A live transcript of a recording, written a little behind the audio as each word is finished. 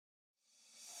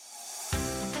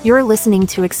You're listening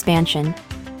to Expansion,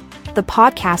 the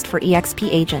podcast for eXp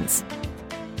agents.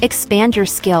 Expand your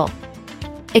skill.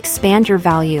 Expand your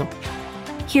value.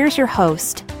 Here's your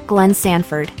host, Glenn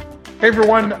Sanford. Hey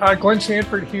everyone, Glenn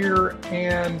Sanford here,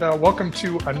 and welcome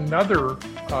to another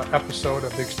episode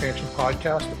of the Expansion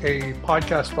Podcast, a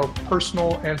podcast about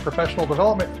personal and professional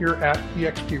development here at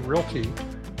eXp Realty.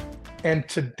 And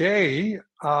today,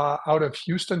 out of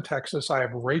Houston, Texas, I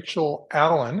have Rachel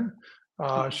Allen.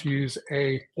 She's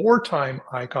a four-time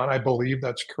icon, I believe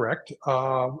that's correct,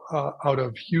 out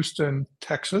of Houston,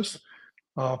 Texas.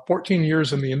 14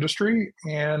 years in the industry,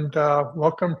 and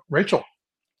welcome, Rachel.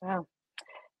 Wow.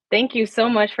 Thank you so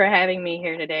much for having me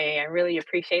here today. I really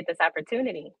appreciate this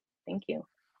opportunity. Thank you.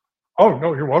 Oh,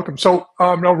 no, you're welcome. So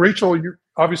now, Rachel,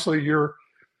 you're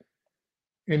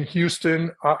in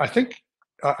Houston. I think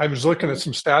I was looking at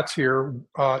some stats here.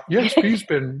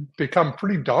 eXp's become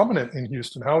pretty dominant in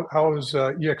Houston. How is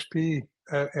eXp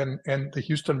and the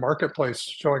Houston marketplace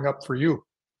showing up for you?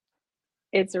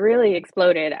 It's really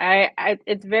exploded.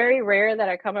 It's very rare that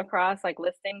I come across like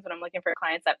listings when I'm looking for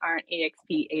clients that aren't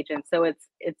eXp agents. So it's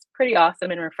pretty awesome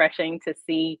and refreshing to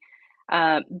see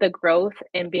the growth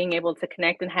and being able to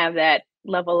connect and have that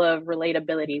level of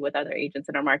relatability with other agents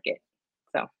in our market.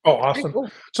 So awesome. cool.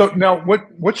 So now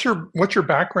what's your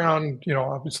background?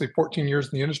 Obviously 14 years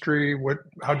in the industry.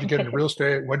 How'd you get into real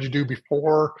estate? What'd you do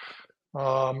before?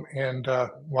 And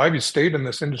why have you stayed in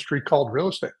this industry called real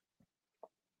estate?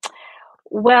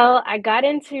 Well, I got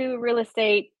into real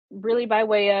estate really by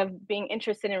way of being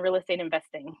interested in real estate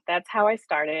investing. That's how I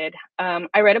started.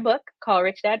 I read a book called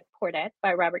Rich Dad, Poor Dad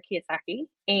by Robert Kiyosaki,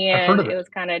 I've heard and of it it. was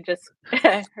kind of just,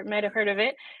 might have heard of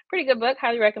it. Pretty good book,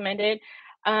 highly recommended.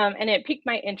 And it piqued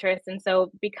my interest. And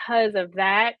so because of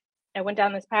that, I went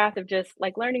down this path of just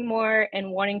like learning more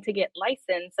and wanting to get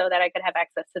licensed so that I could have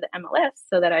access to the MLS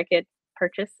so that I could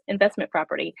purchase investment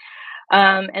property.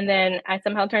 And then I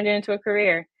somehow turned it into a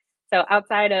career. So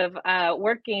outside of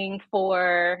working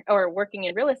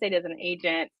in real estate as an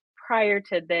agent, prior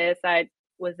to this, I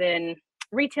was in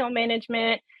retail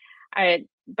management. I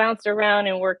bounced around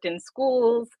and worked in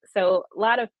schools. So a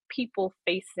lot of people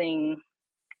facing,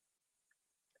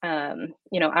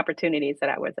 opportunities that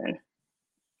I was in.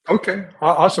 Okay,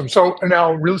 awesome. So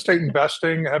now real estate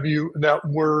investing, did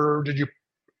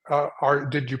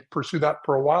you pursue that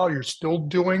for a while? You're still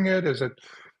doing it? Is it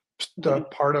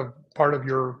part of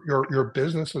your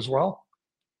business as well?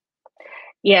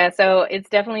 Yeah, so it's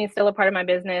definitely still a part of my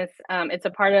business. It's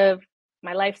a part of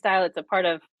my lifestyle. It's a part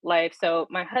of life. So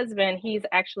my husband, he's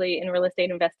actually in real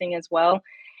estate investing as well.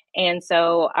 And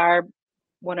so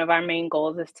one of our main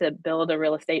goals is to build a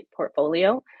real estate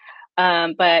portfolio.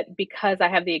 But because I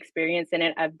have the experience in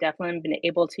it, I've definitely been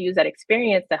able to use that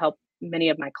experience to help many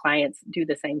of my clients do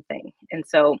the same thing. And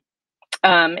so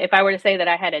if I were to say that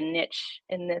I had a niche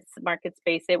in this market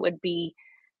space, it would be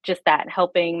just that,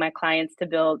 helping my clients to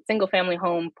build single family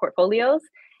home portfolios.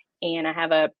 And I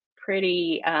have a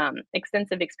pretty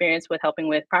extensive experience with helping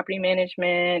with property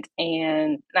management,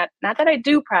 and not that I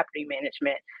do property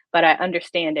management, but I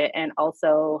understand it, and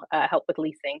also help with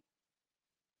leasing.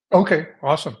 Okay,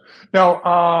 awesome. Now,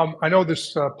 I know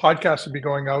this podcast will be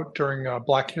going out during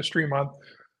Black History Month,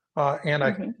 and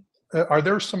Mhm. are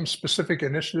there some specific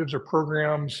initiatives or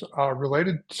programs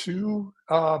related to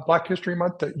Black History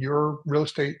Month that your real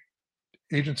estate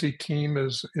agency team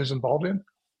is involved in?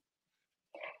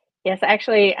 Yes,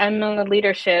 actually, I'm on the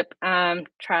leadership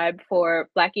tribe for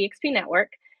Black eXp Network.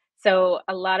 So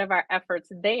a lot of our efforts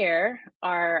there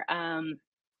are,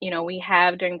 we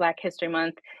have during Black History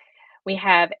Month, we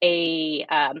have a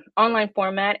online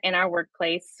format in our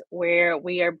workplace where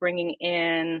we are bringing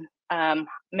in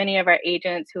many of our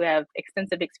agents who have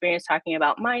extensive experience talking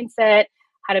about mindset,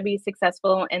 how to be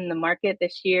successful in the market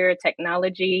this year,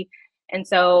 technology. And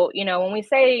so, when we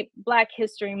say Black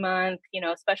History Month,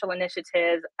 special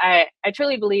initiatives, I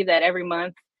truly believe that every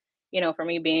month, for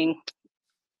me being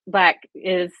Black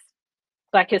is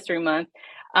Black History Month.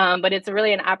 But it's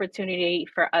really an opportunity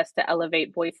for us to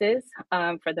elevate voices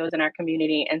for those in our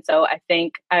community. And so I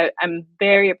think I'm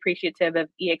very appreciative of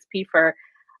eXp for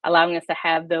allowing us to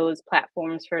have those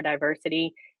platforms for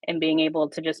diversity and being able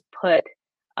to just put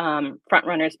front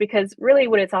runners, because really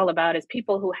what it's all about is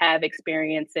people who have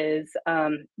experiences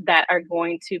that are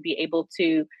going to be able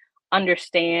to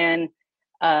understand,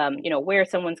 where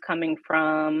someone's coming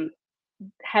from,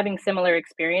 having similar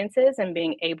experiences and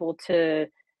being able to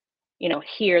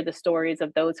hear the stories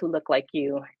of those who look like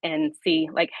you and see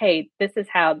like, hey, this is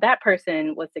how that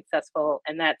person was successful,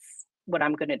 and that's what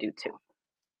I'm going to do too.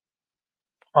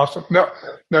 Awesome.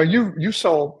 Now you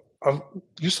sell a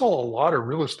lot of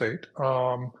real estate.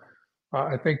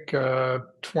 I think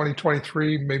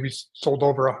 2023 maybe sold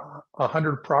over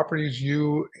 100 properties.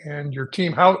 You and your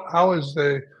team. How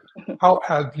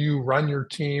have you run your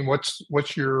team?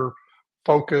 What's your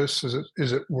focus?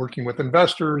 Is it working with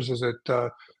investors? Is it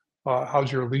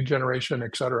how's your lead generation,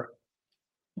 et cetera?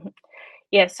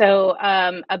 Yeah, so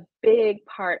a big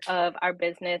part of our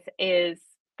business is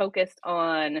focused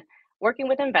on working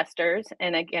with investors.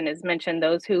 And again, as mentioned,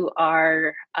 those who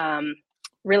are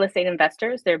real estate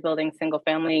investors, they're building single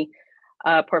family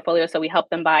portfolios. So we help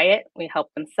them buy it, we help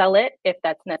them sell it if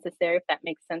that's necessary, if that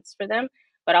makes sense for them.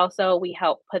 But also, we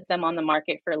help put them on the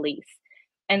market for lease.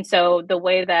 And so the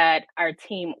way that our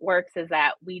team works is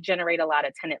that we generate a lot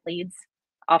of tenant leads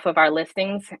off of our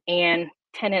listings, and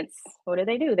tenants, what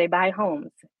do? They buy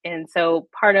homes. And so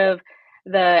part of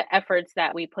the efforts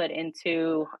that we put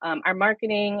into our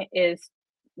marketing is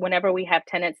whenever we have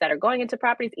tenants that are going into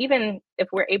properties, even if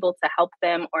we're able to help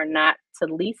them or not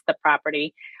to lease the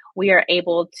property, we are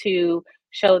able to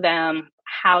show them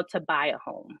how to buy a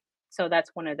home. So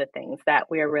that's one of the things that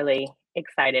we're really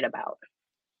excited about.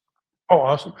 Oh,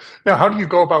 awesome. Now, how do you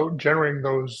go about generating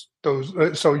those?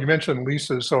 So you mentioned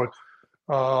leases. So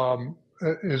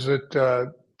is it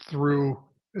through?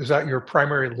 Is that your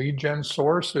primary lead gen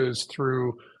source? Is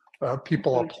through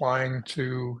people Mhm. applying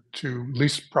to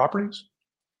lease properties?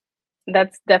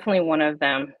 That's definitely one of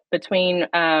them. Between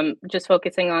just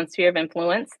focusing on sphere of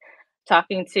influence,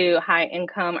 talking to high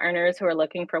income earners who are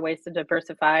looking for ways to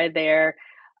diversify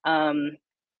um,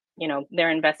 their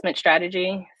investment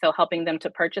strategy. So helping them to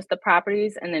purchase the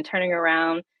properties and then turning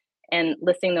around and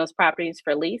listing those properties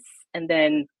for lease, and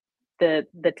then the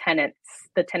tenant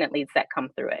leads that come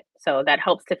through it. So that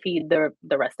helps to feed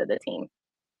the rest of the team.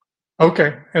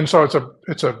 Okay, and so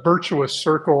it's a virtuous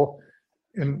circle: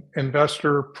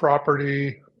 investor,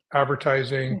 property,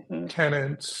 advertising, Hmm.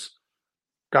 tenants.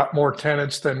 Got more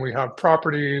tenants than we have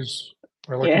properties.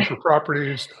 We're looking Yeah. for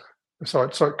properties. So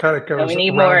it kind of So we goes need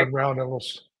round more. and round. And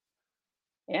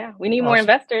Yeah, we need more awesome.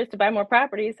 investors to buy more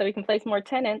properties so we can place more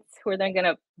tenants who are then going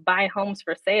to buy homes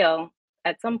for sale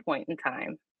at some point in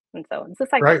time. And so it's a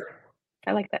Right. cycle.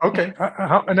 I like that. Okay.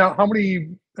 Now, how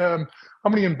many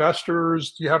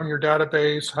investors do you have in your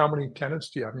database? How many tenants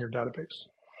do you have in your database?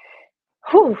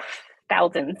 Whew,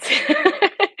 thousands.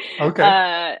 Okay.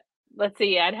 uh, let's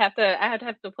see. I'd have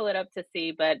to pull it up to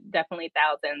see, but definitely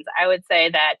thousands. I would say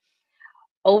that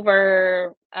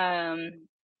over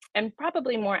and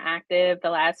probably more active the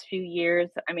last few years.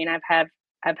 I mean,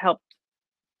 I've helped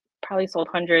probably sold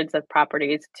hundreds of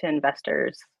properties to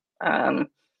investors um,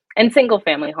 and single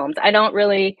family homes. I don't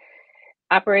really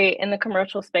operate in the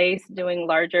commercial space doing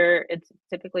larger, it's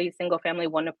typically single family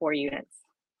 1 to 4 units.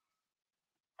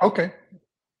 Okay.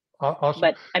 Awesome.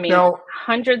 But I mean, Now,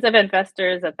 hundreds of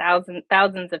investors,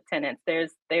 thousands of tenants.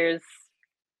 There's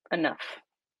enough.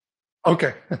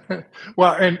 okay.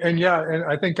 Well, and yeah, and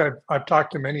I think I've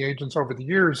talked to many agents over the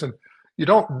years, and you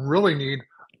don't really need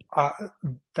uh,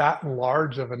 that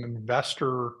large of an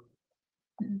investor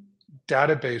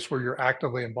database where you're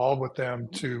actively involved with them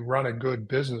to run a good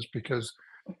business, because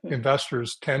Mhm,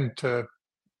 investors tend to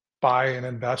buy and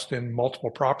invest in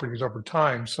multiple properties over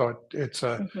time. So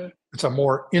mhm. it's a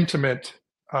more intimate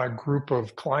group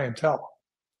of clientele.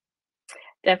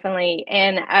 Definitely.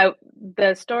 And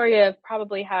the story of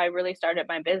probably how I really started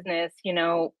my business,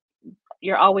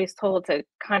 you're always told to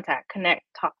contact, connect,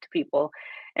 talk to people.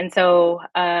 And so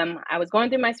I was going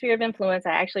through my sphere of influence.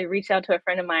 I actually reached out to a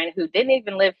friend of mine who didn't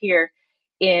even live here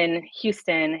in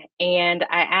Houston, and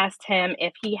I asked him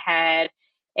if he had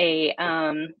a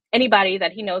anybody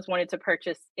that he knows wanted to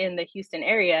purchase in the Houston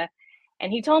area,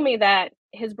 and he told me that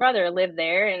his brother lived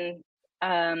there and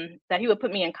that he would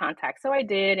put me in contact. So I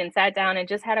did and sat down and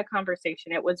just had a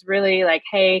conversation. It was really like,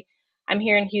 hey, I'm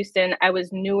here in Houston. I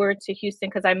was newer to Houston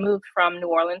because I moved from New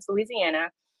Orleans,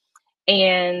 Louisiana.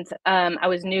 And I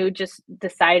was new, just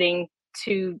deciding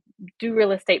to do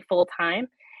real estate full time.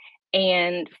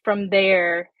 And from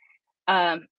there,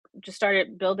 um, just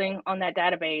started building on that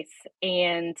database.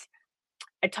 And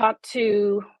I talked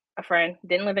to a friend,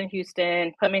 didn't live in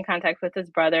Houston, put me in contact with his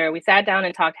brother. We sat down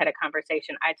and talked, had a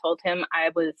conversation. I told him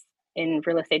I was in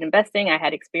real estate investing, I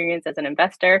had experience as an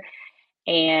investor,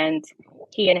 and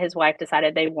he and his wife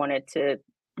decided they wanted to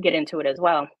get into it as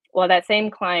well. Well, that same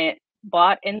client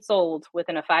bought and sold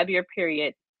within a 5 year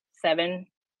period, seven,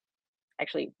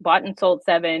 actually bought and sold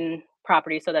seven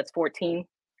properties. So that's 14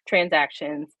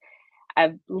 transactions.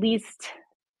 I've leased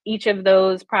each of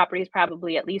those properties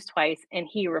probably at least twice, and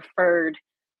he referred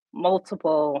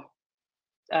multiple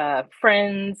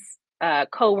friends,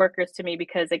 coworkers to me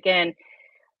because again,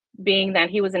 being that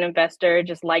he was an investor,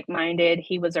 just like-minded,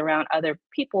 he was around other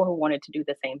people who wanted to do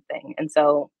the same thing. And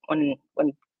so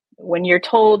when you're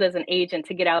told as an agent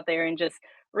to get out there and just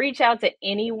reach out to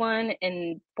anyone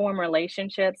and form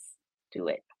relationships, do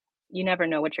it. You never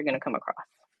know what you're going to come across.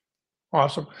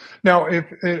 Awesome. Now, if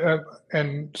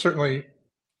and certainly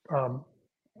um,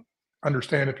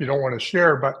 understand if you don't want to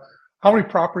share, but how many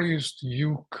properties do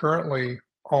you currently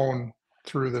own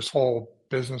through this whole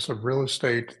business of real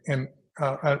estate? And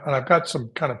I've got some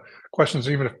kind of questions,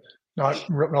 even if not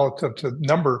relative to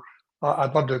number.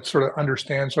 I'd love to sort of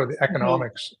understand sort of the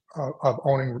economics of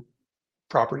owning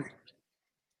property.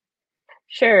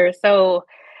 Sure. So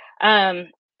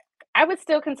I would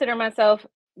still consider myself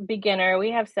beginner.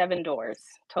 We have 7 doors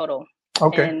total,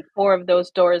 Okay. and 4 of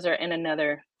those doors are in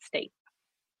another state.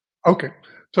 Okay.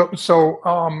 So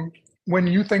when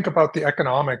you think about the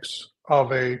economics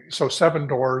of so 7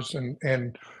 doors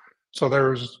and so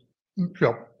there's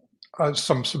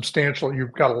some substantial,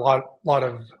 you've got a lot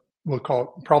of, we'll call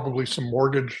it probably some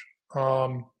mortgages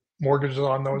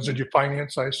on those. Did you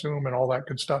finance, I assume, and all that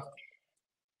good stuff?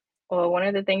 Well, one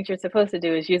of the things you're supposed to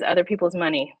do is use other people's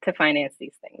money to finance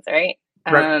these things, right?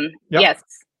 Right. Yep.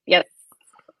 Yes.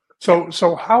 So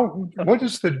what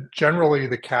is generally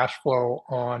the cash flow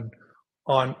on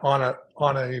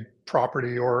a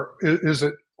property, or is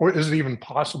it even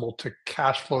possible to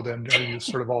cash flow them? Are you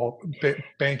sort of all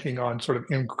banking on sort of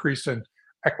increase in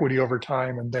equity over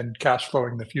time and then cash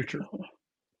flowing the future?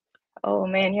 Oh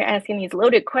man, you're asking these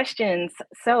loaded questions.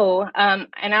 So, and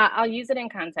I'll use it in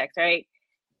context, right?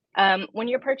 When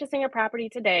you're purchasing a property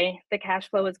today, the cash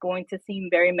flow is going to seem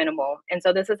very minimal. And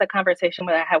so this is a conversation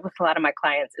that I have with a lot of my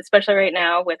clients, especially right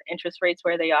now with interest rates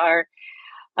where they are.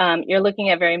 You're looking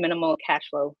at very minimal cash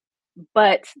flow.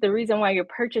 But the reason why you're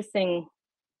purchasing,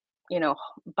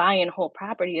 buying whole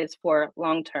property is for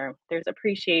long term. There's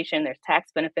appreciation, there's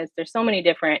tax benefits, there's so many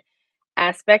different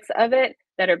aspects of it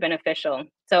that are beneficial.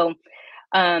 So,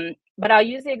 but I'll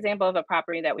use the example of a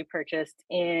property that we purchased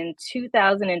in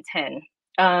 2010.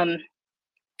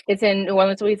 It's in New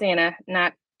Orleans, Louisiana.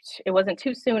 It wasn't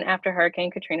too soon after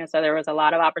Hurricane Katrina, so there was a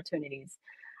lot of opportunities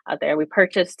out there. We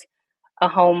purchased a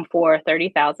home for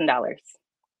 $30,000.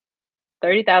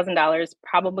 $30,000,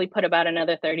 probably put about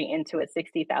another 30 into it,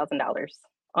 $60,000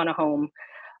 on a home.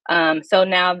 So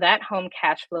now that home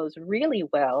cash flows really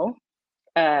well.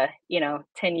 10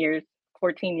 years,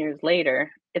 14 years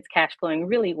later, it's cash flowing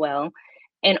really well.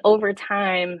 And over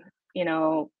time,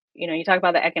 you talk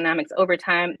about the economics. Over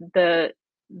time, the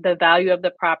value of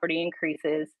the property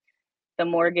increases. The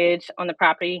mortgage on the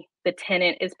property, the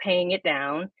tenant is paying it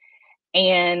down,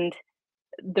 and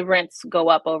the rents go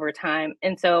up over time.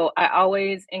 And so I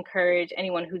always encourage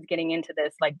anyone who's getting into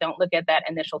this, like, don't look at that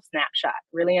initial snapshot.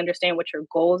 Really understand what your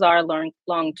goals are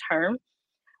long term.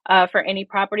 For any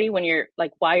property, when you're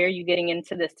like, why are you getting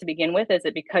into this to begin with? Is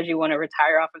it because you want to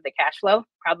retire off of the cash flow?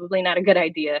 Probably not a good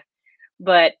idea.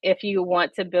 But if you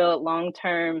want to build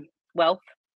long-term wealth,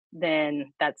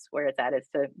 then that's where it's at, is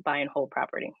to buy and hold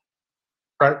property.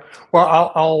 Right.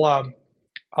 Well,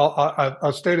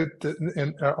 I'll state it,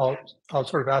 and I'll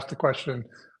sort of ask the question,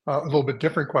 a little bit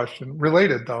different question,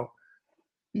 related though.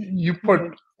 You put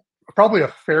probably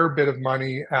a fair bit of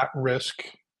money at risk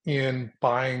in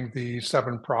buying the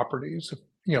 7 properties,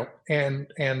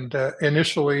 and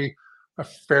initially a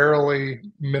fairly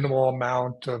minimal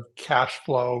amount of cash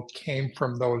flow came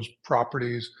from those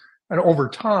properties. And over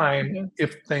time,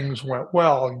 if things went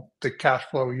well, the cash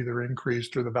flow either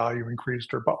increased or the value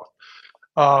increased, or both.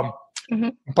 But there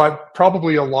was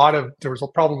probably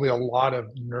a lot of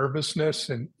nervousness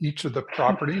in each of the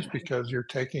properties because you're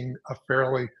taking a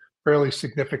fairly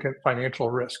significant financial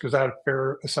risk. Is that a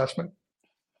fair assessment?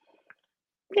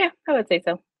 Yeah, I would say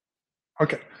so.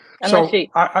 Okay.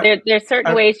 There's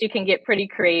certain ways you can get pretty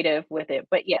creative with it,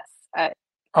 but yes. Okay.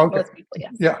 Most people,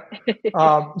 yes. Yeah.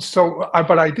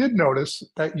 But I did notice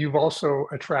that you've also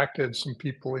attracted some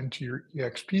people into your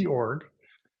EXP org,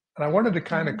 and I wanted to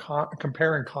kind of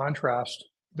compare and contrast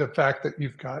the fact that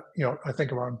you've got, I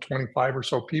think around 25 or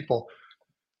so people.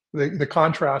 The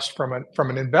contrast from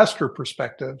an investor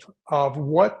perspective of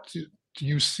what do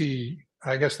you see?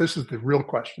 I guess this is the real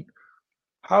question.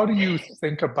 How do you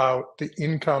think about the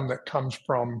income that comes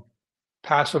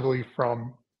passively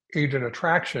from agent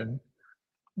attraction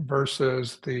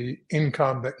versus the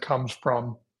income that comes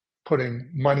from putting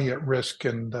money at risk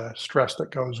and the stress that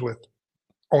goes with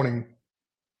owning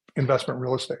investment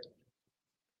real estate?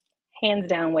 Hands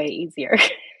down, way easier.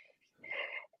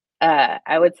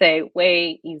 I would say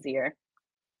way easier.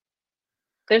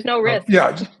 There's no risk.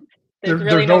 Yeah. There's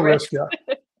really no risk. Yeah.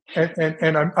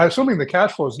 And I'm assuming the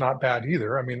cash flow is not bad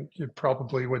either. I mean, you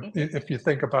probably would, if you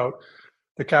think about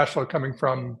the cash flow coming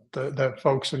from the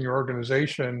folks in your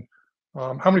organization.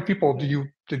 How many people did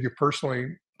you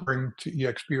personally bring to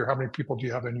EXP, or how many people do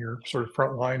you have in your sort of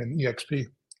front line in EXP?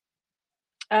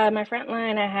 My front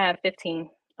line, I have 15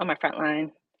 on my front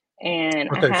line, and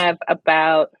I Okay. have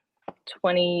about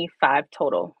 25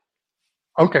 total.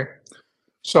 Okay.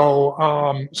 So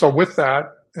with that,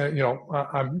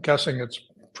 I'm guessing it's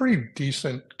pretty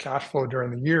decent cash flow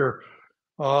during the year.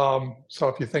 So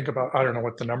if you think about, I don't know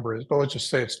what the number is, but let's just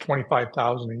say it's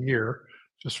 25,000 a year,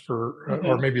 just for,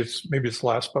 or Hmm. maybe it's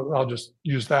less, but I'll just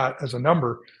use that as a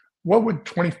number.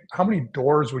 How many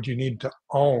doors would you need to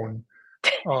own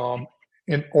um,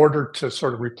 in order to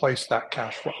sort of replace that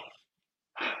cash flow?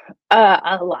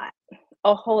 A lot,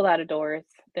 a whole lot of doors.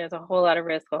 There's a whole lot of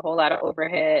risk, a whole lot of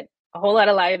overhead, a whole lot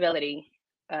of liability,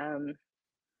 um,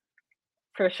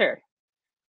 for sure,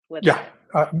 with Yeah,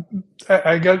 that.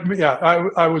 I get. Yeah,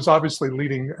 I was obviously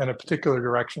leading in a particular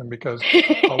direction because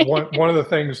one of the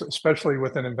things, especially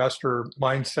with an investor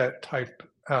mindset type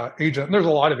agent, and there's a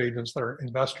lot of agents that are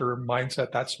investor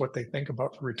mindset. That's what they think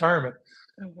about for retirement.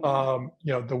 Hmm.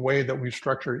 The way that we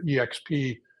structure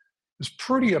EXP is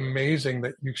pretty amazing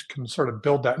that you can sort of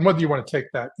build that. And whether you want to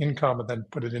take that income and then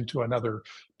put it into another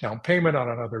down payment on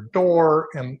another door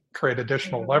and create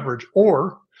additional Hmm. leverage,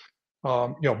 or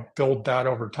build that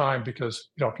over time, because,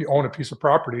 if you own a piece of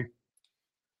property,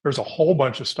 there's a whole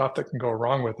bunch of stuff that can go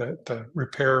wrong with it. The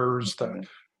repairs, Hmm.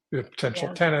 the potential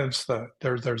Yeah. tenants,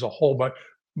 there's a whole bunch.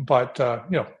 But,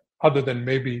 other than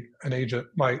maybe an agent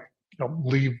might,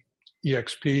 leave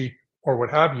EXP or what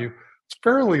have you, it's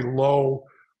fairly low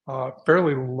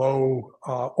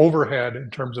overhead in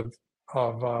terms Hmm.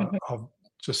 of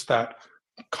just that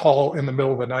call in the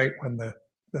middle of the night when the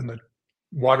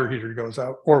water heater goes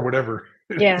out or whatever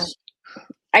it Yeah. is.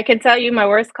 I can tell you my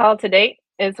worst call to date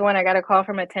is when I got a call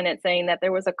from a tenant saying that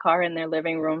there was a car in their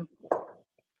living room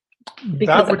because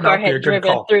That the would car not be a had good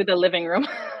driven call through the living room.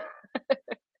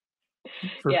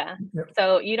 for. Yeah. Yeah.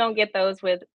 So you don't get those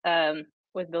with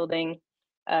building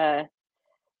uh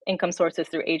income sources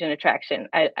through agent attraction.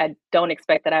 I don't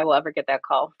expect that I will ever get that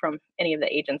call from any of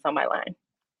the agents on my line.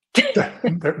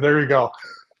 There you go.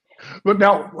 But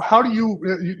now, how do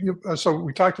so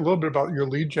we talked a little bit about your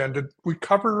lead gen. Did we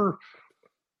cover,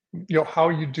 how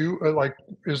you do, like,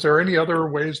 is there any other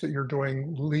ways that you're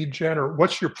doing lead gen, or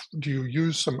do you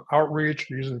use some outreach?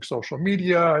 Are you using social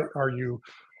media? Are you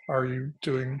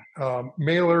doing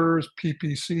mailers,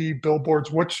 PPC,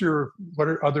 billboards? What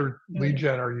are other lead Mm.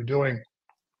 gen are you doing?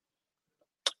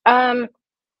 Um,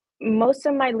 Most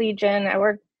of my lead gen, I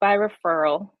work by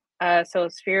referral. So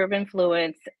sphere of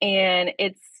influence, and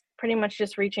it's pretty much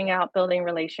just reaching out, building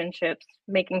relationships,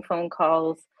 making phone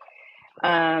calls.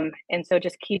 And so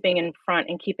just keeping in front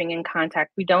and keeping in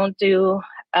contact. We don't do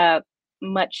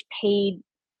much paid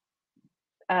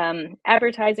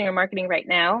advertising or marketing right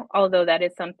now, although that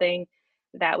is something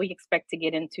that we expect to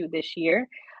get into this year.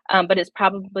 But it's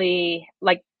probably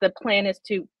like the plan is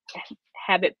to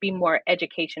have it be more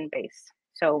education based.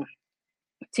 So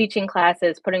teaching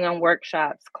classes, putting on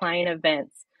workshops, client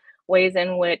events, ways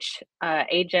in which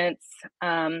agents,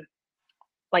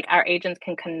 like our agents,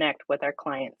 can connect with our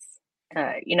clients.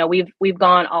 We've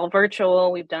gone all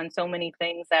virtual. We've done so many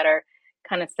things that are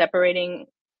kind of separating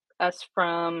us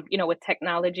from, with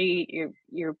technology.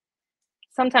 You're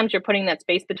sometimes you're putting that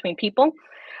space between people.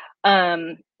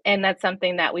 And that's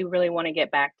something that we really want to get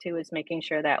back to, is making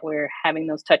sure that we're having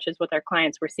those touches with our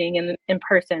clients. We're seeing in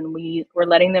person. We're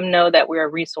letting them know that we're a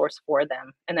resource for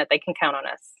them and that they can count on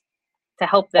us to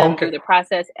help them through Okay. the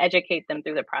process, educate them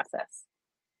through the process.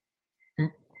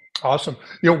 Mm, awesome.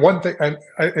 One thing, and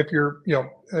if you're,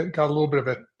 got a little bit of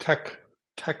a tech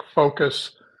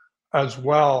focus as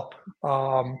well.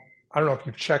 I don't know if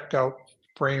you've checked out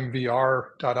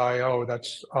framevr.io.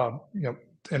 That's,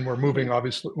 and we're moving, Mhm.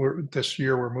 obviously, this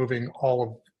year we're moving all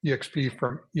of EXP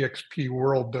from EXP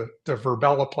World, the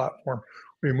Verbella platform.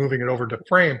 We're moving it over to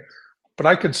Frame. But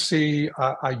I could see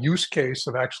a use case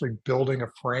of actually building a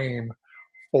frame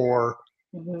for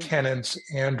Mhm. tenants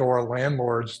and or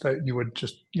landlords, that you would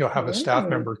just, have a staff Mm,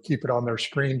 member keep it on their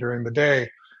screen during the day,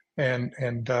 and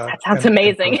that sounds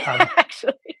amazing, sort of have.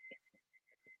 actually.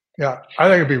 Yeah, I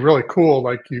think it'd be really cool.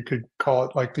 Like, you could call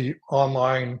it like the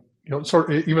online, sort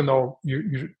of, even though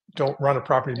you don't run a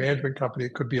property Mhm. management company,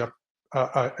 it could be a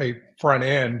front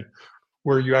end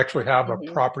where you actually have a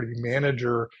Mhm. property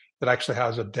manager that actually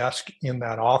has a desk in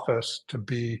that office to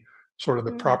be sort of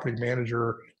the Mm. property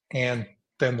manager, and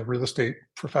then the real estate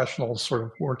professionals sort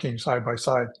of working side by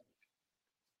side.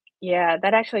 Yeah,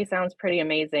 that actually sounds pretty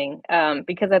amazing.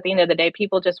 Because at the end of the day,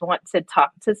 people just want to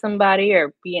talk to somebody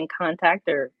or be in contact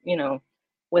or,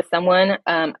 with someone.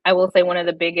 I will say one of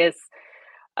the biggest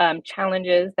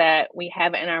challenges that we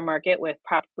have in our market with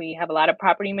we have a lot of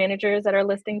property managers that are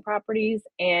listing properties,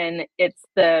 and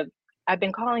I've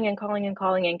been calling and calling and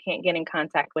calling and can't get in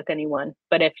contact with anyone.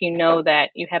 But if you know that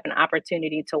you have an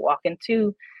opportunity to walk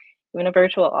into even a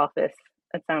virtual office,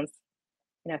 that sounds,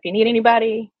 if you need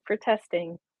anybody for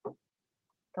testing,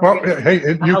 don't Well, reach me. hey,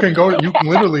 I'll you help can you. go. You can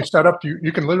literally set up.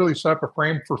 You can literally set up a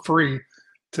frame for free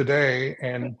today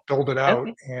and build it out.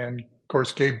 Okay. And of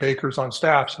course, Gabe Baker's on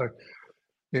staff, so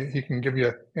he can give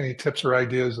you any tips or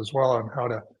ideas as well on how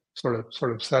to sort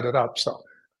of set it up. So,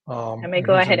 I may and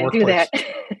go he's in ahead and do that.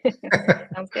 workplace.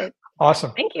 Sounds good.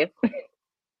 Awesome. Thank you.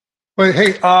 But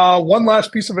hey, one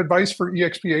last piece of advice for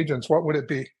EXP agents. What would it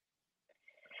be?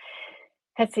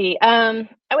 Let's see. I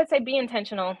would say be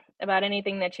intentional about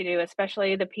anything that you do,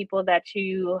 especially the people that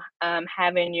you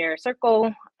have in your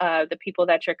circle, the people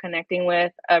that you're connecting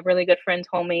with. A really good friend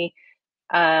told me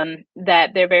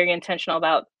that they're very intentional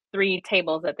about three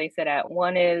tables that they sit at.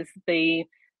 One is the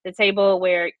table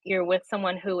where you're with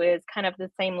someone who is kind of the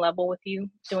same level with you,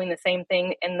 doing the same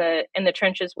thing in the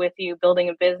trenches with you, building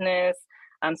a business.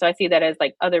 So I see that as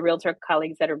like other realtor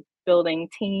colleagues that are building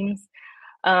teams.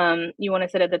 You want to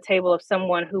sit at the table of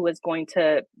someone who is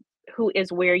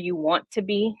where you want to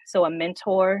be. So a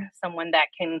mentor, someone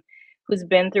who's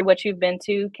been through what you've been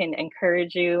to, can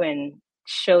encourage you and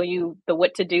show you the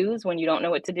what to do's when you don't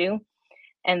know what to do.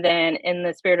 And then in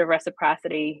the spirit of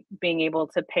reciprocity, being able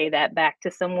to pay that back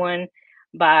to someone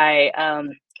by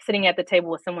sitting at the table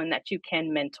with someone that you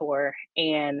can mentor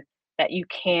and that you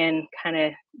can kind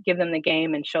of give them the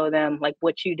game and show them like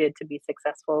what you did to be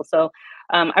successful. So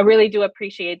I really do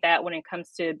appreciate that when it comes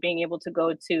to being able to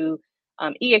go to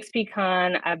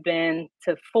EXPCon. I've been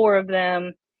to 4 of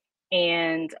them,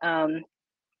 and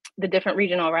the different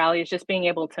regional rallies, just being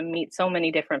able to meet so many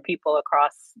different people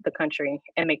across the country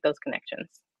and make those connections.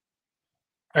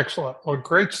 Excellent. Well,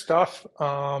 great stuff.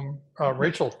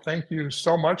 Rachel, thank you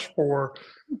so much for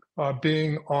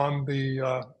being on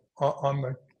the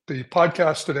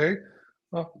podcast today.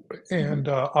 And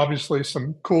obviously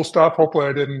some cool stuff. Hopefully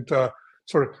I didn't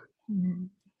sort of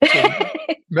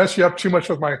mess you up too much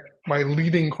with my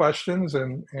leading questions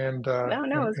and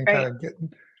No, it's and great. kind of getting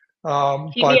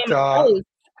Keep me on my toes.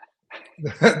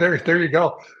 there you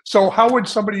go. So how would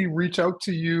somebody reach out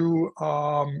to you?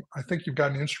 I think you've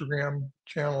got an Instagram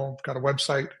channel, got a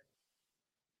website.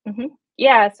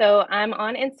 Yeah, so I'm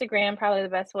on Instagram, probably the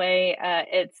best way.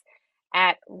 It's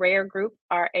at Rare Group,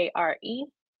 RAREGROUP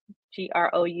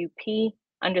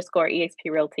 _EXP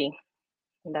Realty.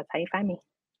 And that's how you find me.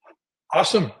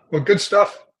 Awesome. Well, good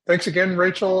stuff. Thanks again,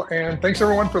 Rachel. And thanks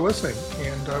everyone for listening.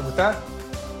 And with that,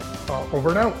 over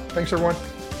and out. Thanks everyone.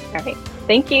 All right.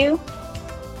 Thank you.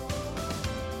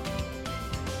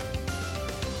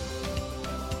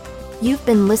 You've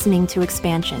been listening to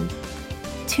Expansion.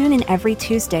 Tune in every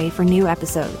Tuesday for new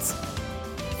episodes.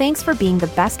 Thanks for being the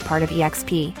best part of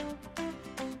EXP.